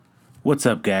What's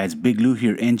up, guys? Big Lou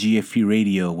here, NGFE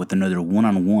Radio, with another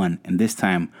one-on-one, and this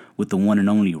time with the one and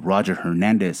only Roger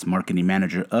Hernandez, marketing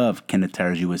manager of Kenda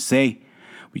Tires USA.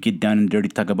 We get down and dirty,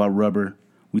 talk about rubber.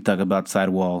 We talk about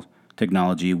sidewall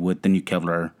technology with the new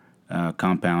Kevlar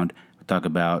compound. We talk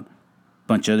about a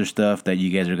bunch of other stuff that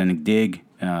you guys are going to dig.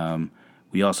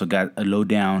 We also got a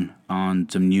lowdown on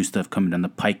some new stuff coming down the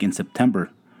pike in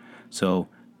September. So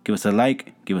give us a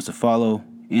like, give us a follow.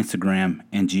 Instagram,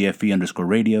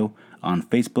 NGFE_radio. On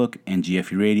Facebook,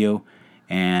 NGFE Radio.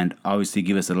 And obviously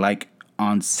give us a like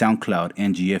on SoundCloud,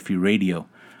 NGFE Radio.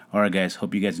 All right, guys.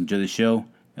 Hope you guys enjoy the show.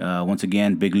 Once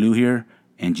again, Big Lou here,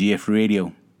 NGFE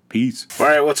Radio. Peace. All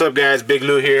right, what's up, guys? Big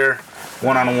Lou here.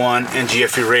 One-on-one,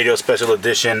 NGFE Radio special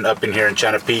edition up in here in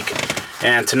China Peak.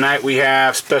 And tonight we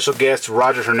have special guest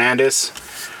Roger Hernandez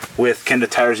with Kenda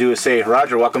Tires USA.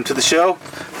 Roger, welcome to the show.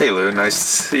 Hey, Lou. Nice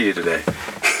to see you today.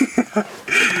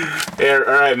 Yeah,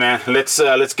 all right, man. Let's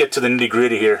get to the nitty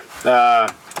gritty here.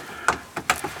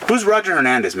 Who's Roger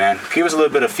Hernandez, man? Give us a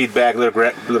little bit of feedback, a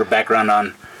little background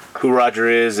on who Roger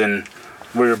is and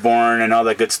where you're born and all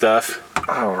that good stuff.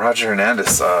 Oh, Roger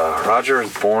Hernandez.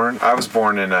 I was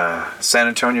born in San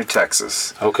Antonio,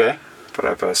 Texas. Okay. But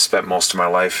I've spent most of my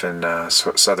life in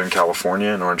Southern California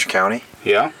in Orange County.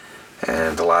 Yeah.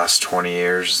 And the last 20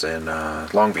 years in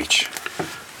Long Beach.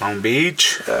 Long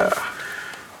Beach?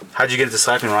 How'd you get into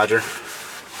cycling, Roger?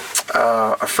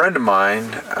 A friend of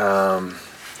mine,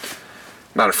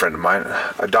 not a friend of mine,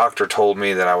 a doctor told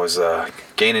me that I was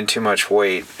gaining too much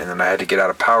weight and then I had to get out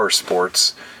of power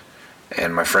sports.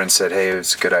 And my friend said, hey,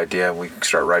 it's a good idea. We can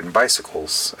start riding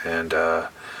bicycles. And I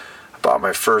bought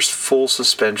my first full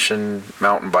suspension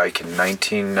mountain bike in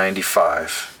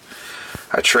 1995.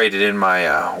 I traded in my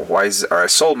I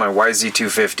sold my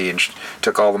YZ250 and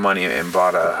took all the money and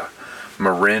bought a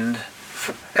Marin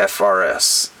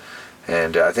FRS,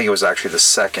 and I think it was actually the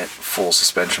second full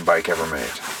suspension bike ever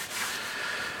made.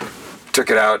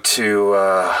 Took it out to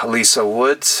Lisa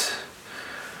Woods,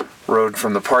 rode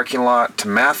from the parking lot to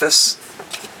Mathis,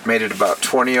 made it about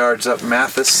 20 yards up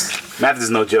Mathis. Mathis is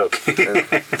no joke. I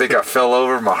think I fell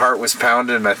over, my heart was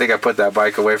pounding, and I think I put that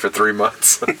bike away for 3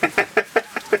 months.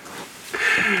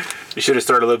 You should have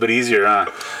started a little bit easier,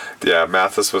 huh? Yeah,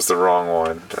 Mathis was the wrong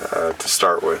one to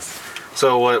start with.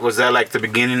 So was that like the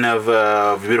beginning of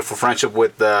a beautiful friendship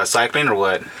with cycling, or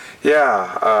what?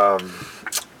 Yeah,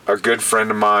 a good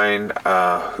friend of mine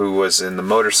who was in the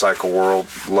motorcycle world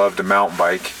loved a mountain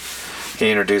bike. He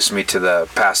introduced me to the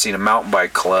Pasadena Mountain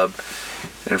Bike Club,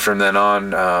 and from then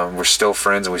on, we're still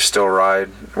friends and we still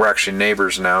ride. We're actually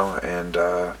neighbors now, and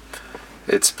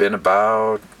it's been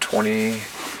about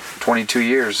 22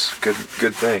 years. Good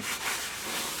thing.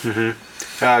 Mm-hmm.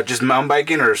 Just mountain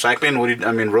biking or cycling?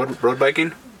 Road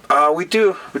biking? We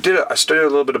did. I studied a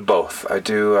little bit of both. I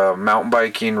do mountain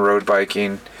biking, road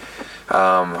biking.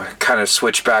 Kind of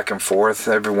switch back and forth.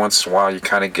 Every once in a while, you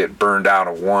kind of get burned out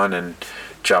of one and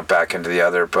jump back into the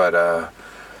other. But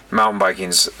mountain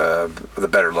biking's the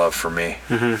better love for me.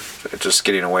 Mm-hmm. Just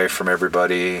getting away from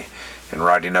everybody and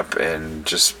riding up and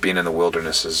just being in the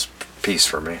wilderness is peace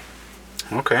for me.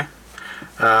 Okay.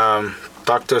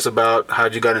 Talk to us about how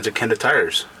you got into Kenda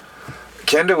Tires.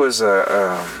 Kenda was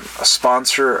a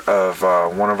sponsor of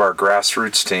one of our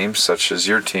grassroots teams, such as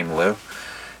your team, Lou.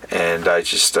 And I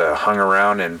just hung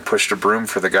around and pushed a broom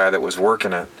for the guy that was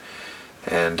working it.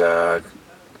 And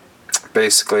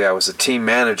basically I was a team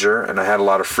manager, and I had a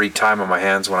lot of free time on my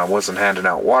hands when I wasn't handing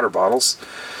out water bottles.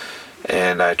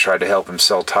 And I tried to help him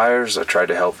sell tires. I tried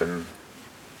to help him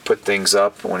put things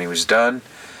up when he was done.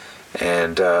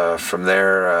 And from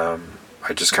there,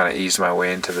 I just kind of eased my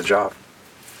way into the job.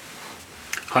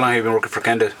 How long have you been working for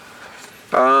Kenda?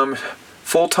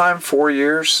 Full-time, 4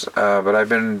 years, but I've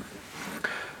been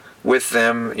with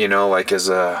them, like as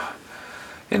a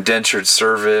indentured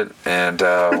servant and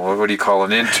what do you call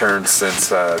an intern since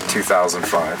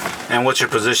 2005. And what's your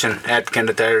position at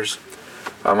Kenda Tires?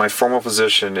 My formal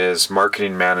position is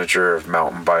marketing manager of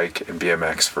mountain bike and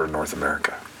BMX for North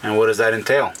America. And what does that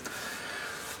entail?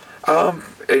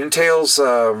 It entails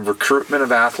recruitment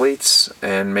of athletes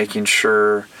and making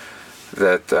sure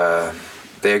that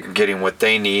they're getting what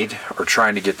they need or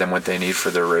trying to get them what they need for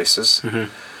their races. Mm-hmm.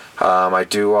 I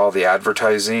do all the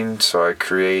advertising, so I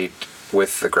create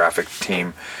with the graphic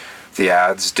team the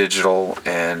ads, digital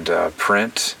and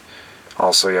print.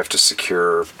 Also, you have to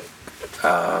secure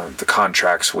the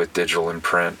contracts with digital and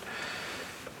print.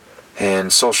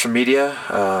 And social media,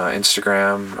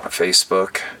 Instagram,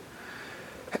 Facebook,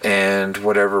 and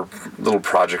whatever little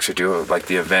projects we do, like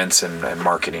the events and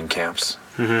marketing camps.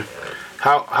 Mm-hmm.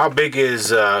 How big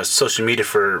is social media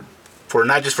for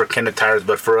not just for Kenda Tires,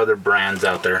 but for other brands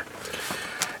out there?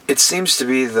 It seems to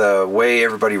be the way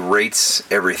everybody rates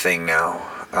everything now.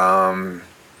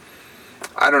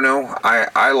 I don't know.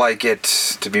 I like it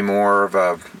to be more of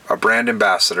a brand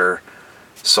ambassador,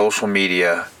 social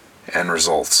media, and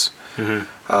results.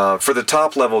 Mm-hmm. For the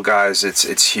top level guys,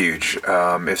 it's huge.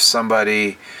 If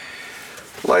somebody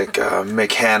like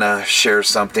Mick Hanna shares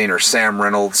something, or Sam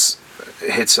Reynolds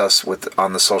hits us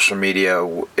on the social media,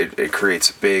 it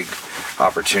creates big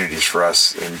opportunities for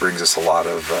us and brings us a lot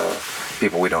of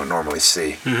people we don't normally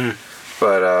see. Mm-hmm.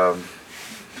 But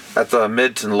at the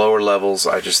mid and lower levels,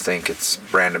 I just think it's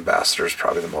brand ambassador is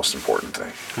probably the most important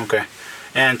thing. Okay.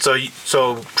 And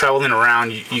so traveling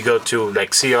around, you go to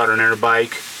like Sea Otter and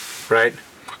Interbike, right?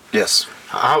 Yes.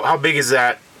 How big is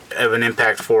that of an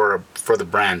impact for the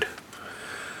brand?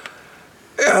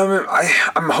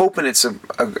 I'm hoping it's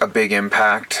a big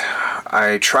impact.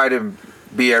 I try to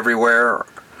be everywhere,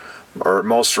 or at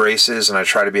most races, and I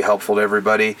try to be helpful to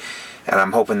everybody. And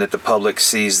I'm hoping that the public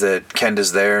sees that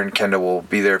Kenda's there, and Kenda will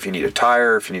be there if you need a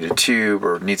tire, if you need a tube,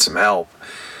 or need some help.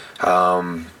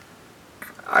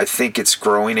 I think it's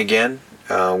growing again.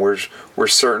 We're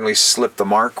certainly slipped the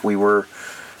mark. We were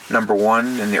number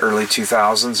one in the early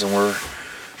 2000s, and we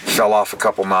fell off a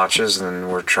couple notches,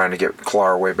 and we're trying to claw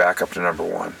our way back up to number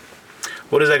one.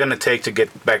 What is that going to take to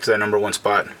get back to that number one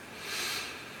spot?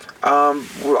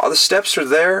 Well, the steps are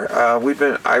there.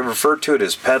 I refer to it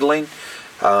as pedaling.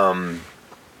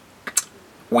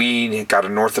 We got a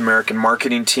North American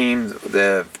marketing team,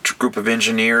 the group of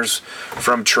engineers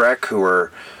from Trek who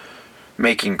are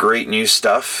making great new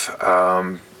stuff.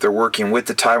 They're working with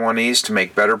the Taiwanese to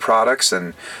make better products,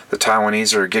 and the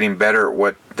Taiwanese are getting better at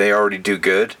what they already do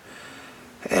good.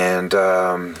 And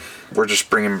we're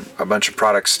just bringing a bunch of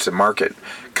products to market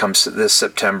come this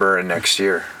September and next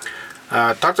year.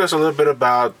 Talk to us a little bit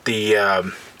about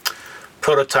the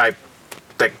prototype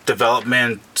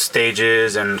development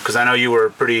stages, and because I know you were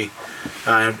pretty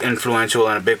influential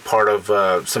and a big part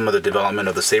of some of the development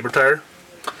of the Sabre tire.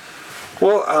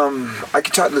 Well, I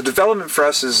can talk. The development for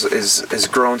us is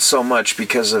grown so much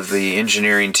because of the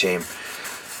engineering team.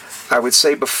 I would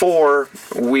say before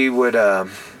we would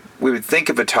think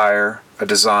of a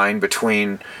design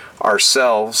between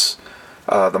ourselves,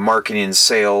 the marketing and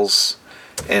sales,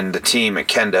 and the team at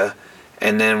Kenda,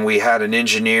 and then we had an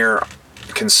engineer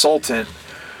consultant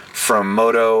from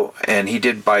Moto, and he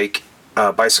did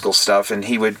bicycle stuff, and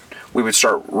we would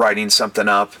start writing something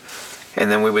up, and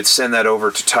then we would send that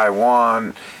over to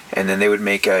Taiwan, and then they would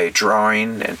make a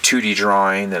drawing, and 2D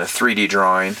drawing, then a 3D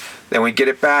drawing. Then we'd get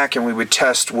it back, and we would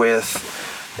test with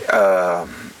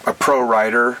a pro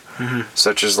rider, mm-hmm.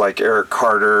 such as like Eric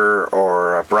Carter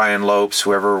or Brian Lopes,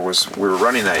 whoever we were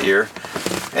running that year.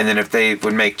 And then if they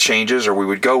would make changes, or we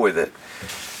would go with it.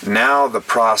 Now the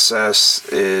process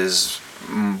is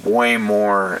way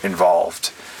more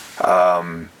involved.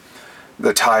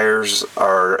 The tires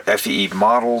are FEE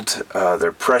modeled,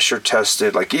 they're pressure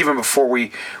tested. Like even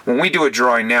when we do a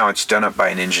drawing now, it's done up by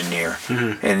an engineer.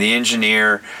 Mm-hmm. And the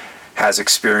engineer has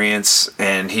experience,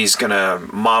 and he's going to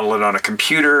model it on a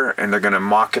computer, and they're going to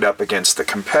mock it up against the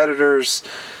competitors.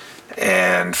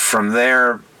 And from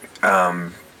there,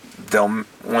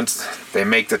 once they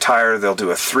make the tire, they'll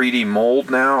do a 3D mold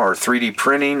now, or 3D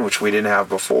printing, which we didn't have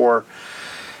before.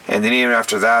 And then even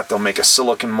after that, they'll make a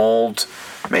silicon mold,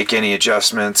 make any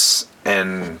adjustments,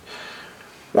 and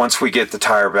once we get the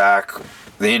tire back,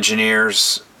 the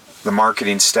engineers, the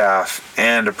marketing staff,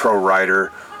 and a pro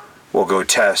rider will go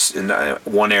test in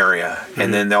one area, mm-hmm.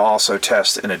 and then they'll also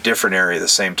test in a different area the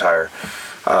same tire.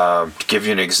 To give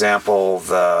you an example,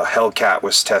 the Hellcat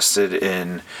was tested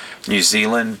in New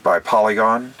Zealand by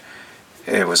Polygon.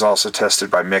 It was also tested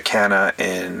by Mick Hanna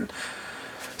in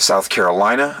South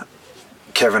Carolina,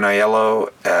 Kevin Aiello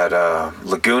at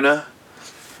Laguna,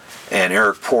 and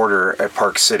Eric Porter at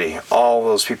Park City. All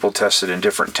those people tested in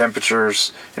different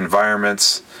temperatures,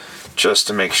 environments, just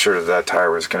to make sure that tire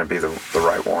was going to be the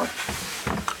right one.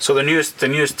 So the newest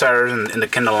tires in the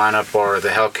Kenda lineup are the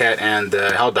Hellcat and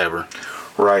the Helldiver.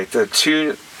 Right. The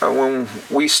two. When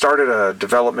we started a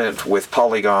development with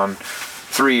Polygon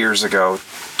 3 years ago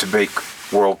to make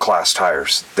world-class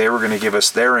tires, they were going to give us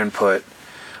their input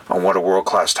on what a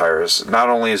world-class tire is. Not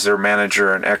only is their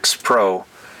manager an ex-pro,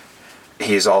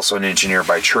 he is also an engineer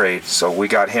by trade. So we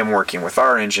got him working with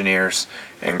our engineers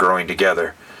and growing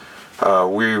together.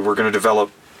 We were going to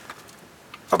develop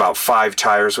about 5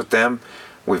 tires with them.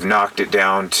 We've knocked it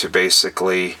down to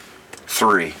basically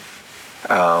 3.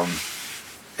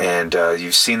 And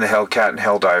you've seen the Hellcat and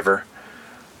Helldiver.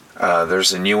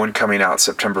 There's a new one coming out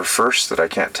September 1st that I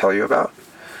can't tell you about,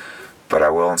 but I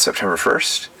will on September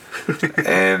 1st.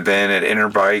 And then at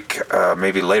Interbike,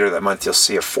 maybe later that month, you'll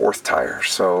see a 4th tire.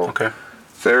 So Okay.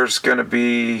 there's going to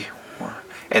be,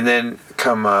 and then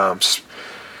come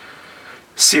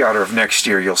Sea Otter of next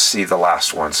year, you'll see the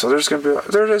last one. So there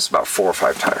is about 4 or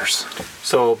 5 tires.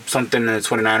 So something in the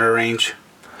 29er range?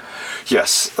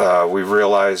 Yes, we've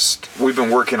realized we've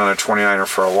been working on a 29er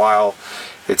for a while.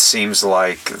 It seems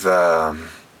like the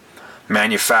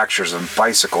manufacturers of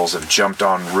bicycles have jumped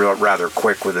on rather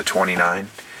quick with a 29.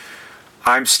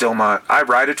 I'm still not. I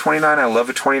ride a 29. I love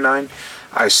a 29.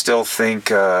 I still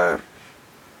think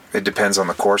it depends on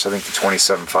the course. I think the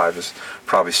 27.5 is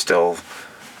probably still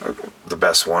the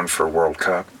best one for World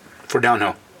Cup. For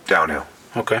downhill? Downhill.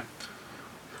 Okay.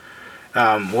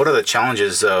 What are the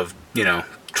challenges of,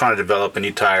 trying to develop a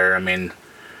new tire? I mean,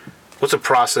 what's the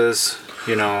process,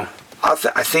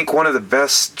 I think one of the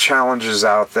best challenges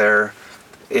out there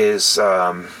is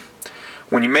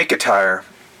when you make a tire,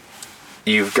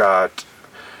 you've got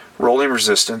rolling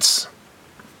resistance,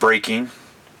 braking,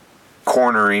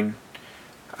 cornering,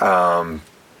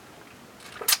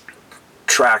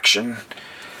 traction,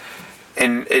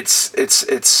 and it's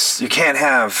you can't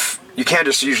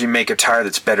just usually make a tire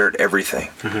that's better at everything.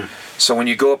 Mm-hmm. So when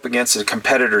you go up against a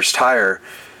competitor's tire,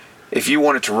 if you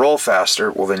want it to roll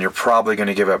faster, well, then you're probably going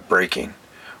to give up braking.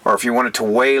 Or if you want it to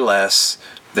weigh less,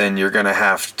 then you're going to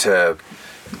have to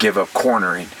give up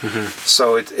cornering. Mm-hmm.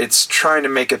 So it's trying to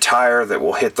make a tire that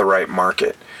will hit the right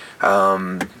market.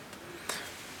 For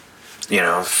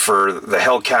the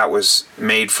Hellcat was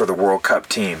made for the World Cup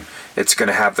team. It's going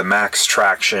to have the max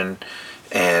traction,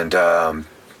 and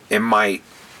it might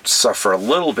suffer a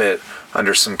little bit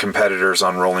under some competitors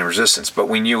on rolling resistance. But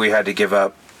we knew we had to give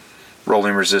up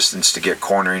rolling resistance to get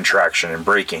cornering, traction, and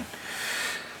braking.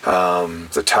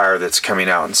 The tire that's coming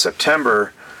out in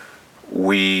September,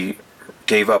 we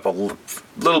gave up a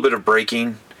little bit of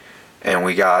braking, and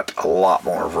we got a lot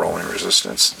more rolling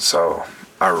resistance. So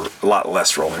a lot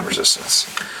less rolling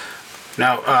resistance.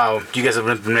 Now, you guys have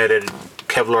implemented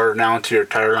Kevlar now into your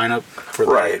tire lineup?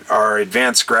 Right. Our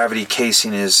advanced gravity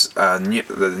casing is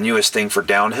the newest thing for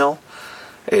downhill.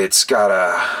 It's got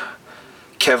a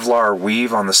Kevlar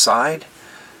weave on the side.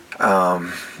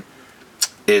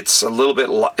 It's a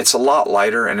lot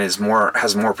lighter and has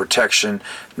more protection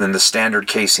than the standard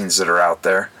casings that are out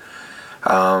there.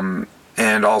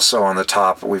 And also on the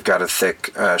top, we've got a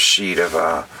thick sheet of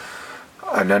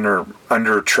an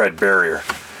under tread barrier,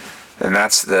 and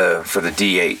that's for the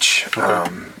DH.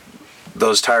 Okay.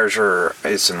 Those tires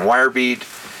it's in wire bead,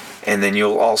 and then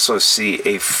you'll also see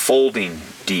a folding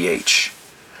DH.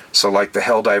 So like the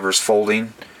Helldiver's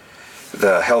folding,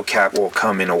 the Hellcat will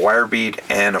come in a wire bead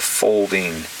and a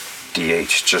folding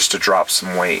DH just to drop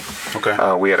some weight.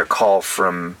 Okay. We had a call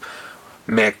from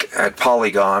Mick at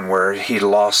Polygon where he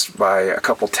lost by a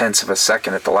couple tenths of a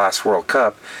second at the last World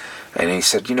Cup, and he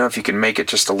said, if you can make it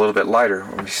just a little bit lighter.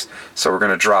 So we're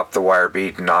going to drop the wire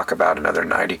bead and knock about another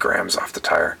 90 grams off the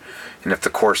tire. And if the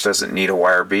course doesn't need a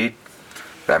wire bead,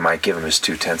 that might give him his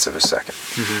 0.2 of a second.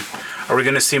 Mm-hmm. Are we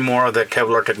going to see more of the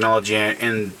Kevlar technology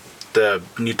in the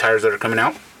new tires that are coming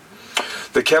out?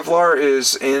 The Kevlar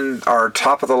is in our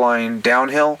top-of-the-line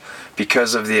downhill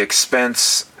because of the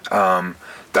expense.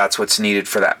 That's what's needed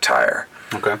for that tire.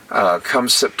 Okay. Come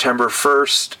September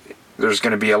 1st, there's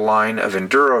going to be a line of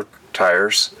enduro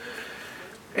tires,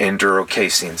 enduro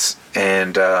casings,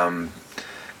 and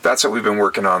that's what we've been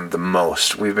working on the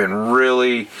most. We've been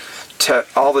really...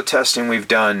 all the testing we've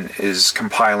done is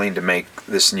compiling to make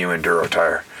this new enduro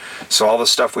tire. So all the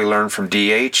stuff we learned from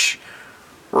DH,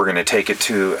 we're going to take it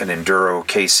to an enduro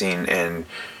casing, and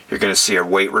you're going to see a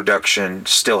weight reduction,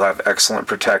 still have excellent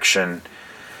protection,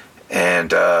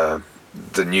 and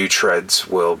the new treads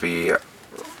will be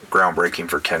groundbreaking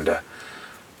for Kenda.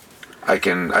 I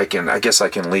guess I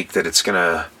can leak that it's going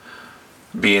to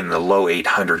be in the low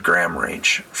 800 gram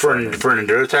range for an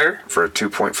enduro tire, for a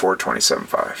 2.4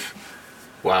 27.5.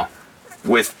 Wow.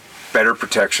 With better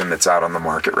protection that's out on the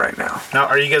market right now. Now,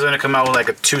 are you guys going to come out with like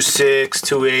a 2.6,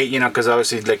 2.8? Because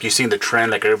obviously, like you've seen the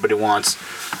trend, like everybody wants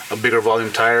a bigger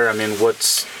volume tire. I mean,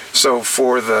 what's... So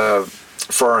for our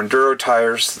enduro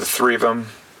tires, the 3 of them,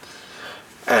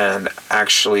 and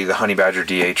actually the Honey Badger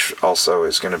DH also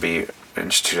is going to be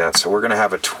into that. So we're going to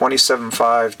have a 27.5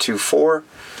 2.4,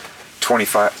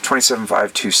 27.5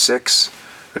 2.6,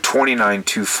 a 29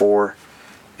 2.4,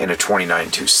 and a 29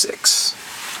 2.6.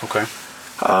 Okay.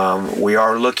 We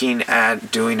are looking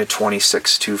at doing a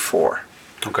 26 2.4.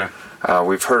 Okay.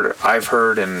 I've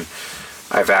heard and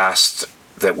I've asked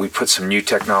that we put some new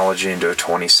technology into a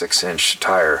 26-inch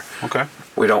tire. Okay.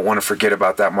 We don't want to forget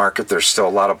about that market. There's still a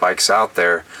lot of bikes out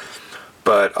there,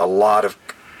 but a lot of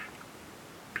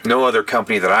no other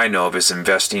company that I know of is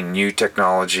investing new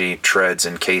technology, treads,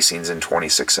 and casings in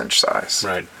 26-inch size.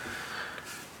 Right.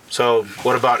 So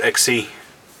what about XC?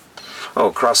 Oh,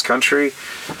 cross country.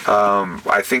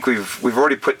 I think we've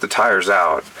already put the tires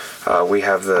out. We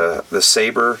have the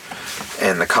Sabre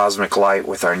and the Cosmic Light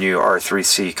with our new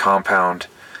R3C compound,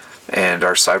 and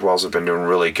our sidewalls have been doing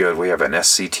really good. We have an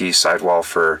SCT sidewall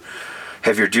for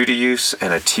heavier duty use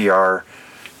and a TR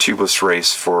tubeless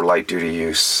race for light duty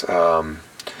use.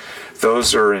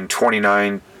 Those are in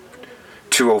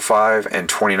 29.205 and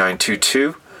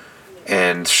 29.22,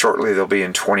 and shortly they'll be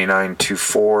in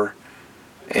 29.24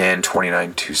 and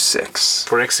 29.26.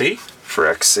 For XC? For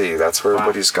XC, that's where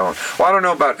everybody's going. Well, I don't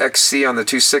know about XC on the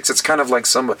 2.6. It's kind of like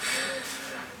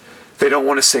they don't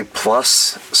want to say plus,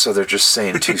 so they're just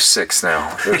saying 2.6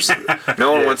 now.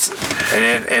 No one wants,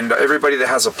 and everybody that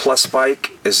has a plus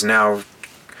bike is now,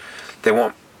 they're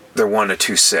wanting a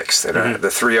 2.6. The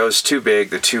 3.0 is too big,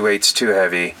 the 2.8's too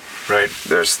heavy. Right.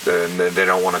 They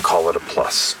don't want to call it a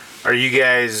plus. Are you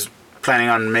guys planning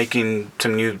on making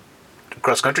some new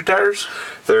cross-country tires?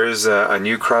 There is a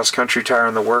new cross-country tire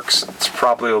in the works. It's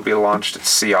probably will be launched at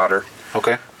Sea Otter.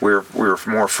 Okay. We're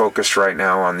more focused right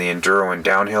now on the enduro and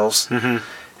downhills,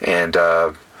 and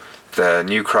the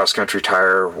new cross-country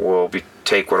tire will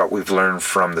take what we've learned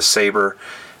from the Sabre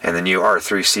and the new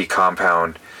R3C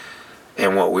compound,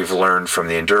 and what we've learned from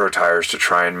the enduro tires to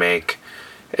try and make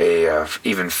a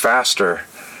even faster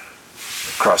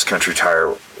cross-country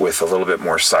tire with a little bit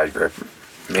more side grip,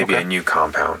 maybe a new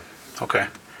compound. Okay.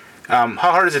 How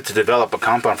hard is it to develop a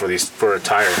compound for a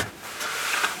tire?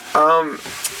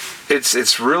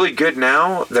 It's really good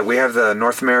now that we have the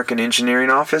North American Engineering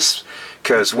Office,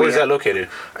 because where is that located?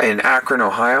 In Akron,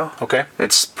 Ohio. Okay.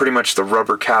 It's pretty much the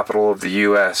rubber capital of the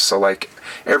U.S. So like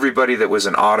everybody that was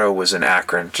in auto was in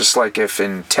Akron. Just like if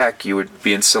in tech you would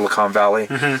be in Silicon Valley,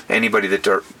 anybody that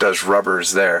does rubber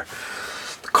is there.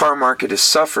 The car market has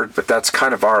suffered, but that's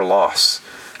kind of our loss.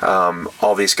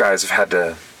 All these guys have had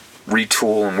to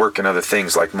retool and work in other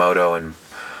things like moto and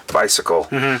bicycle,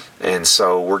 and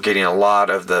so we're getting a lot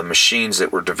of the machines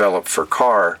that were developed for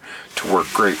car to work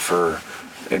great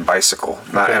in bicycle,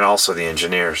 and also the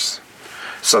engineers.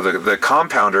 So the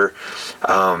compounder,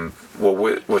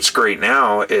 what's great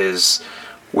now is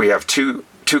we have two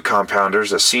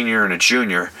compounders, a senior and a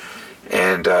junior,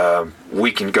 and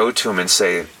we can go to them and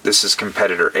say, this is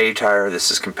competitor A tire, this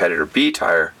is competitor B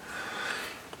tire.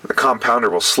 The compounder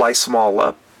will slice them all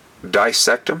up,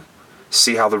 dissect them,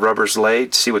 see how the rubber's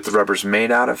laid, see what the rubber's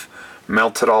made out of,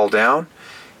 melt it all down,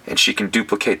 and she can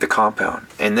duplicate the compound.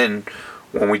 And then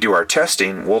when we do our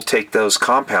testing, we'll take those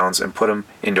compounds and put them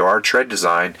into our tread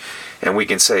design, and we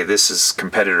can say, this is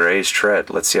competitor A's tread,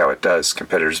 let's see how it does,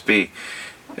 competitor's B,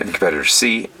 and competitor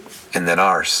C, and then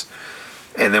ours.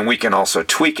 And then we can also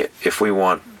tweak it. If we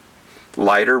want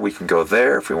lighter, we can go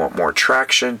there. If we want more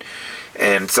traction,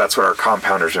 and that's what our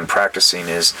compounder's been practicing,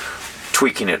 is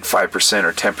tweaking it 5%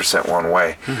 or 10% one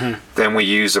way. Then we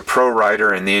use a pro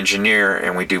rider and the engineer,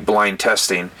 and we do blind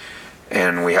testing,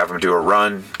 and we have them do a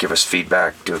run, give us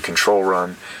feedback, do a control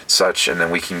run, such, and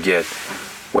then we can get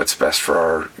what's best for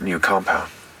our new compound.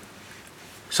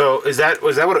 So was that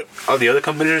what all the other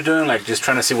companies are doing? Like just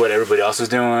trying to see what everybody else is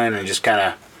doing and just kind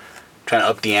of trying to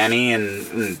up the ante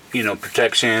and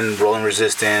protection, rolling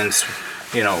resistance,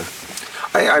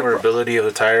 durability of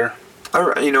the tire? I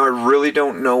really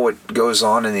don't know what goes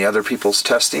on in the other people's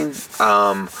testing.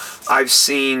 I've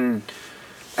seen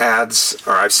ads,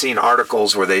 or I've seen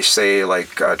articles where they say like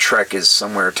Trek is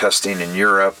somewhere testing in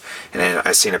Europe, and then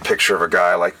I've seen a picture of a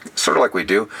guy sort of like we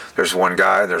do. There's one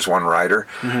guy, there's one rider.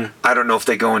 I don't know if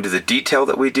they go into the detail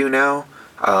that we do now.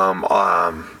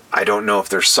 I don't know if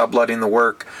they're subletting the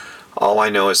work. All I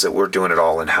know is that we're doing it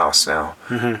all in-house now.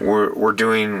 We're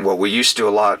doing what we used to do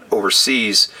a lot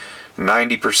overseas.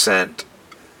 90%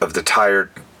 of the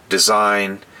tire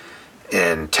design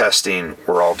and testing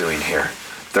we're all doing here.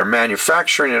 They're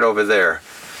manufacturing it over there,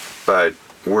 but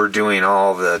we're doing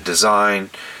all the design,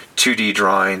 2D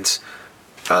drawings,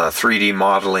 3D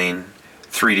modeling,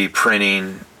 3D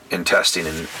printing, and testing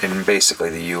in basically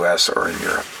the US or in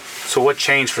Europe. So what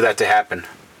changed for that to happen?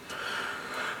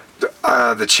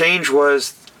 The change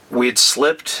was we had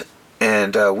slipped,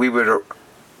 and we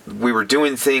were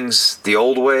doing things the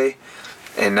old way,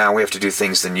 and now we have to do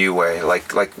things the new way,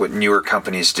 like what newer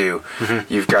companies do.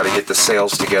 You've got to get the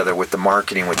sales together with the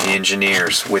marketing, with the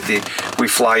engineers. We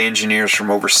fly engineers from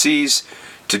overseas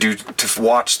to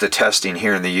watch the testing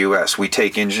here in the U.S. We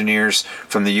take engineers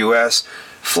from the U.S.,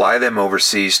 fly them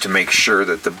overseas to make sure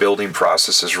that the building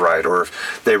process is right, or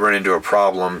if they run into a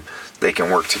problem, they can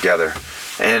work together.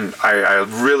 And I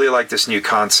really like this new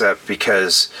concept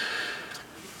because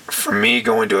for me,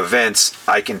 going to events,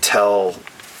 I can tell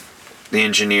the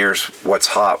engineers what's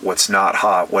hot, what's not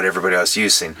hot, what everybody else is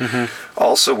using.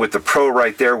 Also, with the pro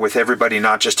right there, with everybody,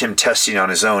 not just him testing on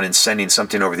his own and sending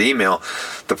something over the email,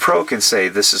 the pro can say,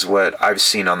 this is what I've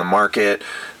seen on the market,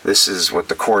 this is what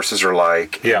the courses are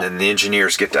like, and then the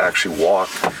engineers get to actually walk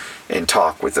and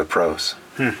talk with the pros.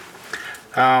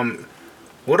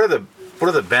 What are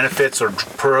the benefits or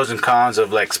pros and cons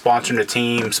of like sponsoring a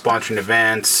team, sponsoring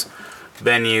events,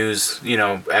 venues, you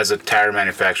know, as a tire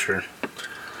manufacturer?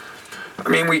 I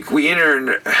mean, we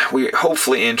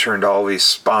hopefully interned all these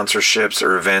sponsorships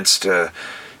or events to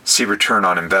see return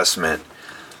on investment.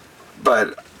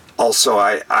 But also,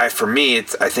 I for me,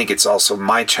 I think it's also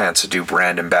my chance to do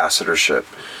brand ambassadorship.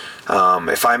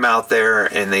 If I'm out there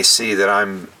and they see that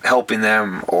I'm helping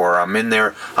them or I'm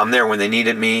there when they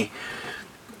needed me,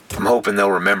 I'm hoping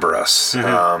they'll remember us.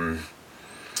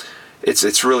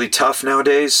 It's really tough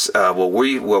nowadays. What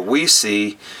we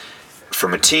see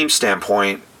from a team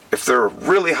standpoint, if they're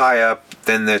really high up,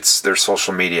 then it's their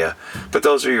social media. But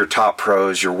those are your top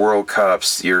pros, your World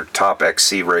Cups, your top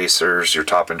XC racers, your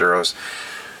top enduros.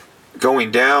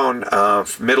 Going down,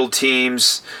 middle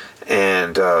teams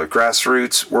and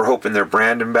grassroots, we're hoping they're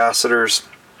brand ambassadors.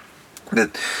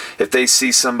 That if they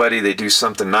see somebody, they do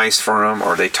something nice for them,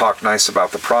 or they talk nice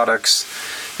about the products,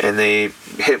 and they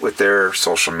hit with their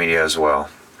social media as well.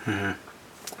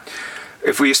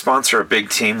 If we sponsor a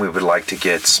big team, we would like to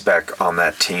get spec on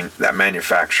that team, that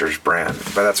manufacturer's brand.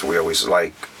 But that's what we always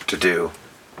like to do.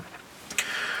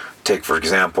 Take, for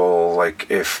example, like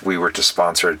if we were to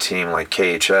sponsor a team like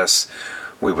KHS,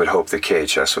 we would hope that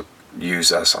KHS would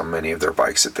use us on many of their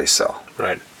bikes that they sell.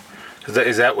 Right.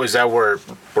 Is that where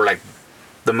like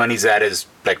the money's at, is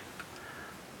like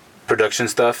production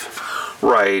stuff?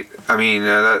 Right. I mean,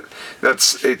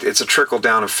 it's a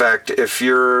trickle-down effect. If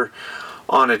you're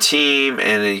on a team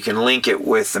and you can link it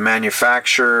with the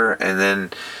manufacturer, and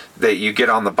then that you get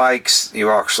on the bikes, you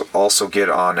also get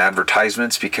on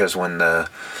advertisements, because when the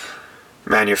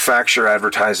manufacturer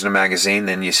advertises in a magazine,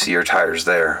 then you see your tires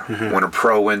there. When a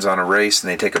pro wins on a race and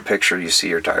they take a picture, you see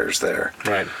your tires there.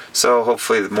 Right. So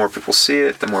hopefully the more people see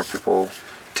it, the more people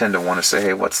tend to want to say,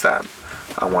 hey, what's that?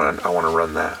 I want to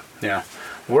run that. Yeah.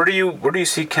 Where do you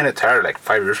see Kenda Tire like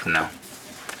 5 years from now?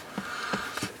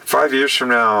 5 years from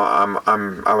now,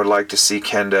 I would like to see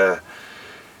Kenda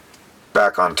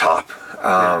back on top,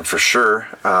 for sure.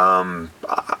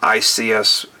 I see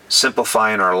us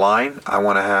simplifying our line. I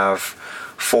want to have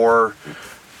 4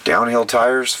 downhill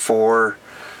tires, 4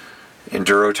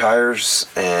 enduro tires,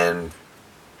 and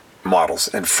models,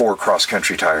 and 4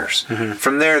 cross-country tires.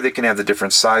 From there, they can have the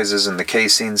different sizes and the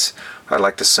casings. I'd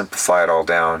like to simplify it all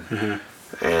down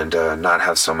and not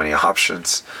have so many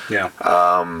options. Yeah.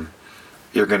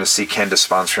 You're going to see Kenda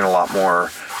sponsoring a lot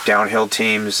more downhill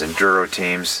teams, enduro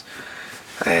teams,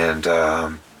 and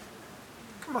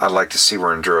I'd like to see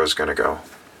where enduro is going to go.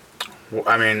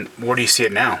 I mean, where do you see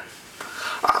it now?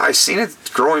 I've seen it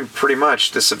growing pretty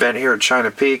much. This event here at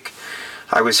China Peak,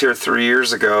 I was here 3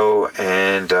 years ago,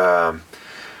 and I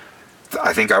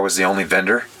think I was the only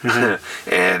vendor, and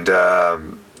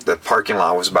the parking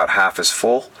lot was about half as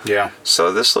full. Yeah.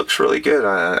 So this looks really good.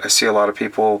 I see a lot of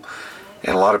people.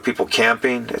 And a lot of people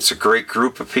camping. It's a great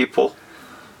group of people.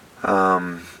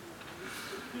 I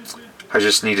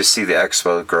just need to see the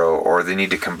expo grow, or they need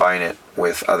to combine it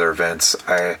with other events.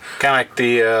 Kind of like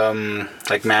the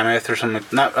like Mammoth or something.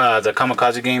 Not the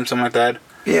Kamikaze Games, something like that.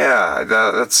 Yeah,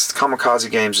 that's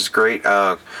Kamikaze Games is great.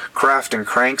 Craft and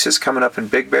Cranks is coming up in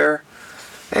Big Bear,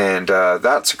 and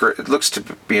that's great. It looks to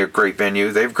be a great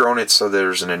venue. They've grown it so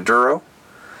there's an enduro,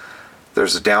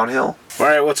 there's a downhill. All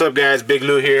right, what's up, guys? Big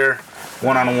Lou here.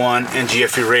 One-on-one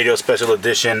NGFE Radio Special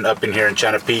Edition up in here in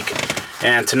China Peak,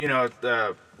 and you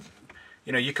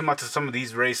come out to some of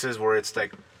these races where it's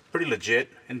like pretty legit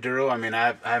enduro. I mean,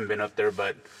 I haven't been up there,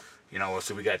 but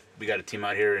so we got a team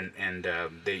out here, and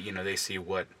they see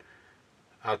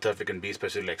how tough it can be,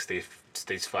 especially like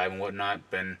stage 5 and whatnot.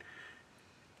 And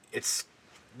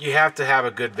you have to have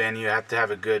a good venue, you have to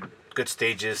have a good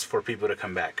stages for people to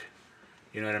come back.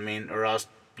 You know what I mean? Or else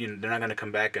they're not going to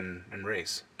come back and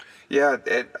race. Yeah,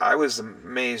 I was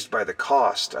amazed by the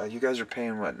cost. You guys are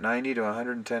paying what, $90 to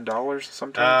 $110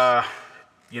 sometimes?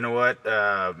 You know what?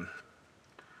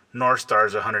 North Star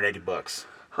is $180.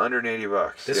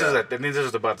 $180. This is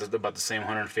about the same,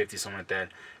 150, something like that.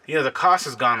 The cost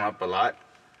has gone up a lot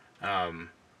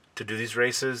to do these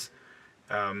races.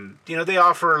 They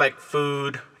offer like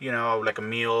food, like a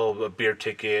meal, a beer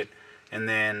ticket, and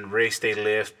then race day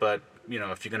lift, but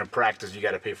if you're gonna practice, you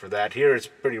got to pay for that. Here it's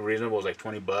pretty reasonable. It's like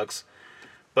 $20,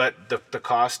 but the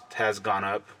cost has gone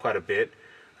up quite a bit.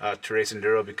 to race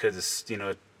enduro because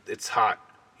it's hot.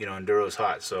 Enduro is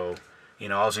hot. So,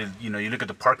 also, you look at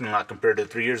the parking lot compared to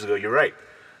 3 years ago. You're right.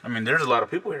 I mean, there's a lot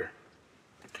of people here.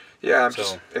 Yeah,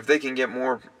 if they can get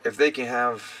more, if they can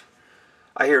have,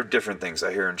 I hear different things.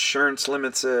 I hear insurance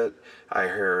limits it. I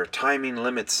hear timing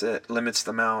limits the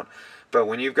amount. But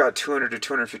when you've got 200 to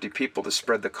 250 people to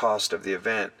spread the cost of the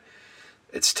event,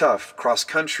 it's tough. Cross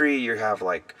country, you have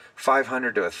like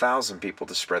 500 to 1,000 people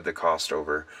to spread the cost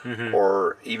over. Mm-hmm.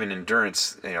 Or even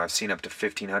endurance, I've seen up to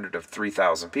 1,500 to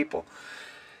 3,000 people.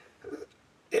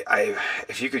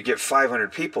 If you could get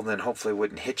 500 people, then hopefully it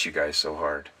wouldn't hit you guys so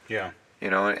hard. Yeah.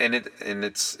 And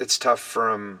it's tough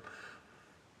from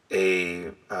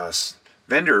a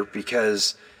vendor,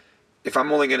 because if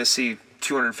I'm only going to see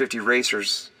 250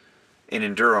 racers in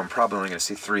enduro, I'm probably only going to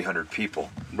see 300 people.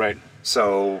 Right.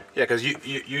 So yeah, because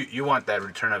you want that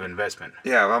return of investment.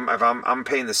 Yeah, if I'm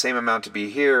paying the same amount to be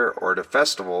here or at a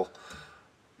festival,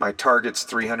 my target's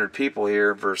 300 people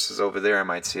here versus over there I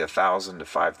might see 1,000 to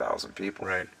 5,000 people.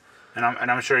 Right. And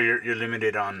I'm sure you're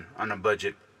limited on a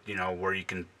budget, where you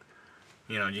can.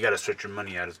 You got to stretch your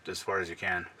money out as far as you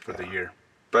can for the year.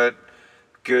 But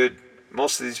good.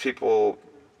 Most of these people,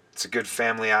 it's a good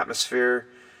family atmosphere,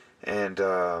 and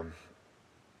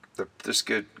there's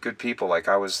good people. Like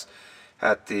I was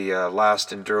at the last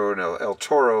Enduro in El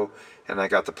Toro, and I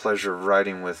got the pleasure of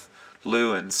riding with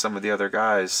Lou and some of the other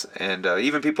guys, and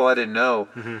even people I didn't know,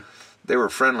 mm-hmm. They were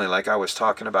friendly. Like I was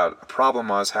talking about a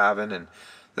problem I was having, and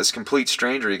this complete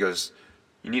stranger, he goes,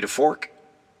 "You need a fork?"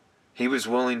 He was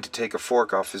willing to take a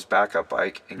fork off his backup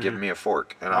bike and give me a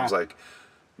fork. And I was like,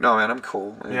 "No, man, I'm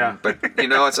cool." Yeah. But,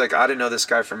 it's like I didn't know this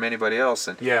guy from anybody else.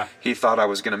 And yeah. He thought I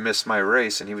was going to miss my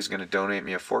race, and he was going to donate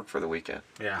me a fork for the weekend.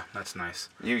 Yeah, that's nice.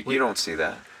 You don't see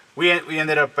that. We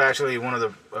ended up actually,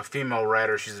 a female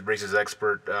rider, she's a races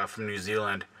expert from New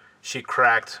Zealand. She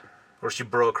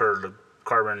broke her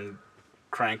carbon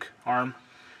crank arm.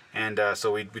 And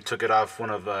so we took it off one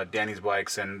of Danny's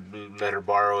bikes and let her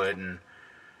borrow it, and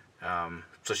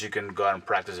so she can go out and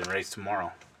practice and race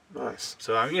tomorrow. Nice.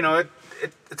 So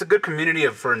it's a good community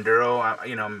for enduro.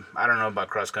 I don't know about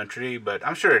cross country, but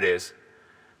I'm sure it is.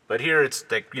 But here it's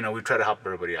like we try to help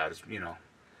everybody out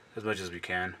as much as we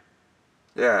can.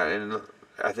 Yeah, and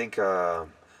I think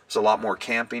there's a lot more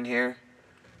camping here.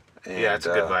 And, yeah, it's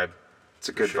a good vibe. It's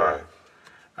a good vibe.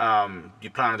 You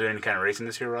plan on doing any kind of racing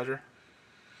this year, Roger?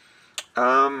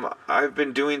 I've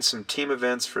been doing some team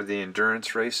events for the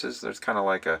endurance races. There's kind of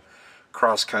like a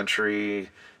cross country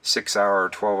 6-hour or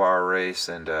 12-hour race,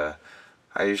 and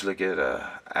I usually get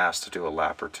asked to do a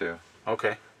lap or two.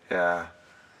 Okay. Yeah.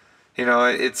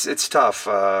 It's tough.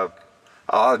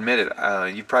 I'll admit it.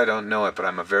 You probably don't know it, but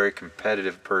I'm a very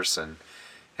competitive person,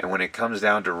 and when it comes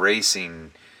down to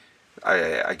racing,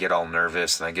 I get all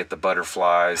nervous and I get the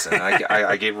butterflies, and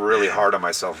I get really hard on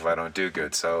myself if I don't do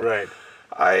good. So right.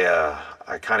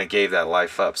 I kind of gave that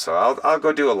life up. So I'll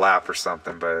go do a lap or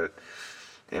something. But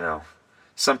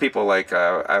some people, like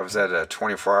I was at a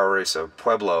 24-hour race of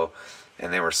Pueblo,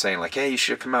 and they were saying like, "Hey, you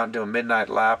should come out and do a midnight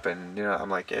lap." And I'm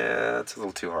like, "Yeah, it's a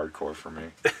little too hardcore for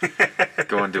me."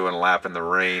 Going doing a lap in the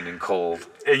rain and cold.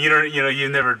 And you don't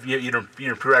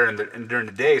pre-ride during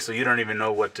the day, so you don't even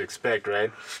know what to expect,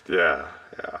 right? Yeah.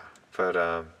 But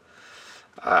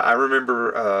I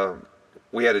remember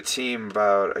we had a team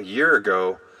about a year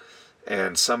ago,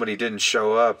 and somebody didn't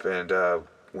show up, and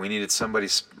we needed somebody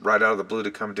right out of the blue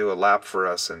to come do a lap for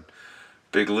us, and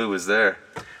Big Lou was there.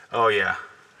 Oh yeah.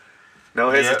 No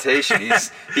hesitation. Yep.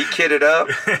 He kitted up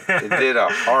and did a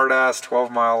hard-ass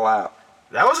 12-mile lap.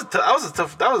 That was a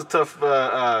tough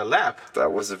lap.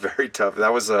 That was a very tough.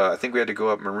 That was I think we had to go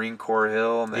up Marine Corps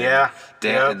Hill and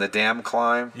then the dam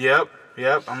climb. Yep.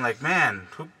 I'm like, man,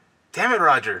 damn it,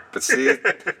 Roger. But see,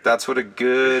 that's what a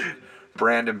good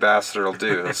brand ambassador will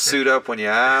do. He'll suit up when you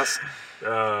ask,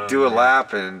 do a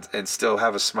lap, and still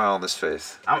have a smile on his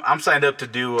face. I'm signed up to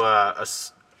do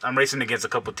I'm racing against a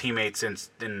couple teammates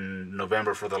in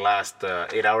November for the last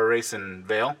 8-hour race in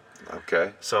Vail.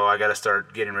 Okay. So I got to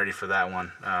start getting ready for that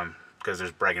one because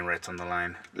there's bragging rights on the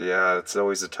line. Yeah, it's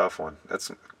always a tough one.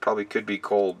 That's probably could be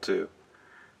cold too.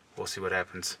 We'll see what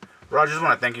happens. Roger, I just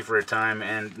want to thank you for your time,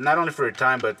 and not only for your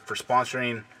time, but for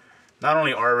sponsoring not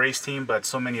only our race team, but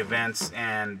so many events,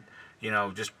 and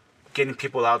just getting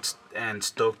people out and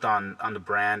stoked on the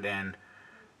brand, and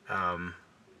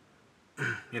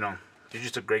you're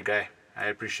just a great guy. I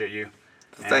appreciate you.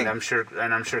 And I'm sure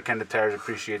Kenda Tires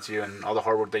appreciates you and all the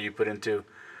hard work that you put into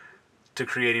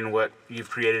creating what you've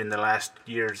created in the last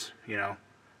years, of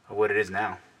what it is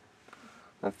now.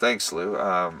 Well, thanks, Lou.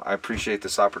 I appreciate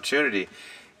this opportunity.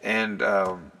 And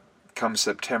come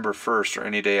September 1st or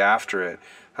any day after it,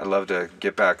 I'd love to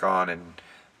get back on, and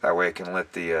that way I can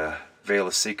let the veil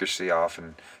of secrecy off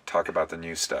and talk about the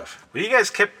new stuff. Well, you guys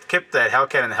kept that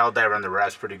Hellcat and the Helldiver on the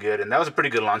wraps pretty good, and that was a pretty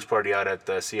good launch party out at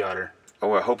the Sea Otter.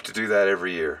 Oh, I hope to do that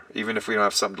every year. Even if we don't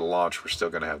have something to launch, we're still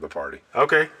going to have the party.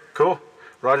 Okay, cool.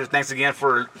 Roger, thanks again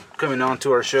for coming on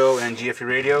to our show and GFE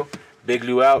Radio. Big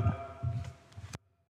Lou out.